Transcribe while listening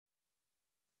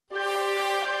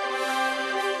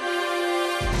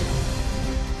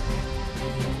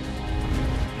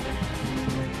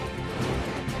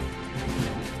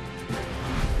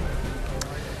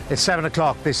It's 7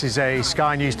 o'clock. This is a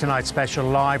Sky News Tonight special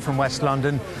live from West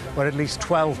London, where at least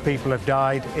 12 people have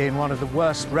died in one of the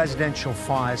worst residential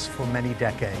fires for many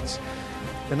decades.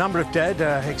 The number of dead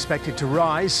are expected to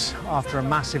rise after a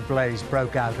massive blaze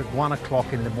broke out at 1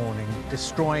 o'clock in the morning,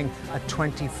 destroying a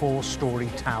 24-storey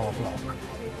tower block.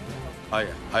 I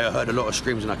heard a lot of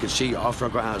screams, and I could see, after I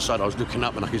got outside, I was looking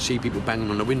up and I could see people banging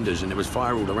on the windows, and there was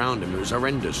fire all around them. It was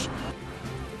horrendous.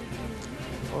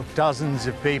 Well, dozens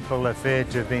of people are feared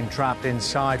to have been trapped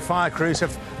inside. Fire crews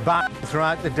have battled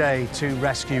throughout the day to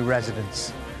rescue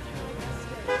residents.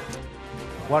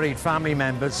 Worried family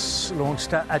members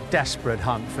launched a desperate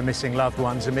hunt for missing loved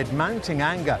ones amid mounting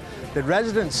anger that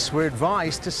residents were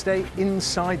advised to stay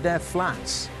inside their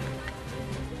flats.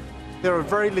 There are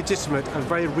very legitimate and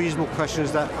very reasonable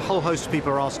questions that a whole host of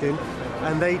people are asking,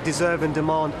 and they deserve and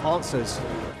demand answers.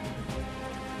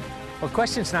 Well,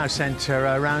 questions now centre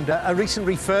around a recent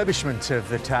refurbishment of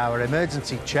the tower.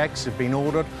 Emergency checks have been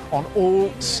ordered on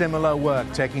all similar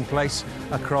work taking place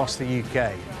across the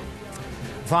UK.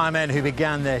 Firemen who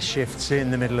began their shifts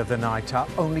in the middle of the night are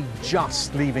only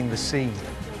just leaving the scene.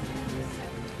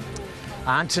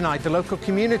 And tonight, the local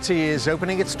community is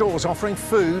opening its doors, offering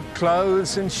food,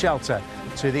 clothes and shelter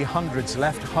to the hundreds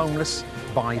left homeless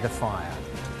by the fire.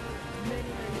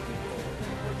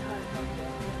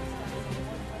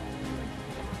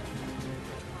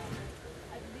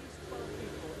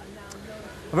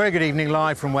 A very good evening,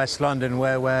 live from West London,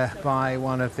 where we're by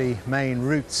one of the main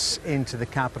routes into the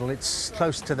capital. It's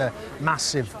close to the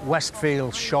massive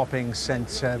Westfield shopping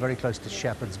centre, very close to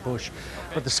Shepherd's Bush.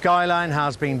 But the skyline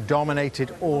has been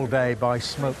dominated all day by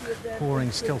smoke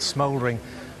pouring, still smouldering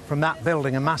from that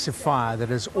building, a massive fire that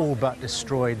has all but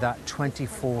destroyed that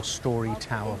 24-storey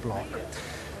tower block.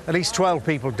 At least 12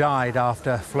 people died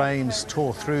after flames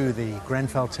tore through the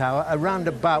Grenfell tower around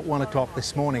about 1 o'clock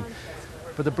this morning.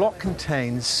 But the block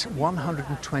contains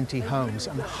 120 homes,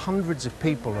 and hundreds of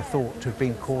people are thought to have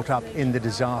been caught up in the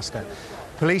disaster.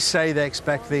 Police say they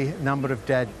expect the number of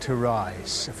dead to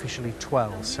rise, officially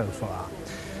 12 so far.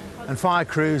 And fire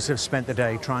crews have spent the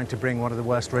day trying to bring one of the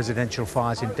worst residential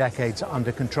fires in decades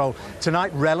under control.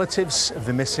 Tonight, relatives of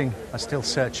the missing are still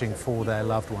searching for their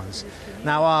loved ones.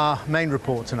 Now, our main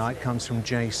report tonight comes from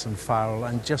Jason Farrell,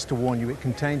 and just to warn you, it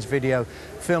contains video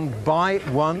filmed by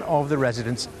one of the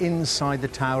residents inside the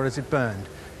tower as it burned,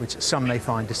 which some may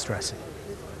find distressing.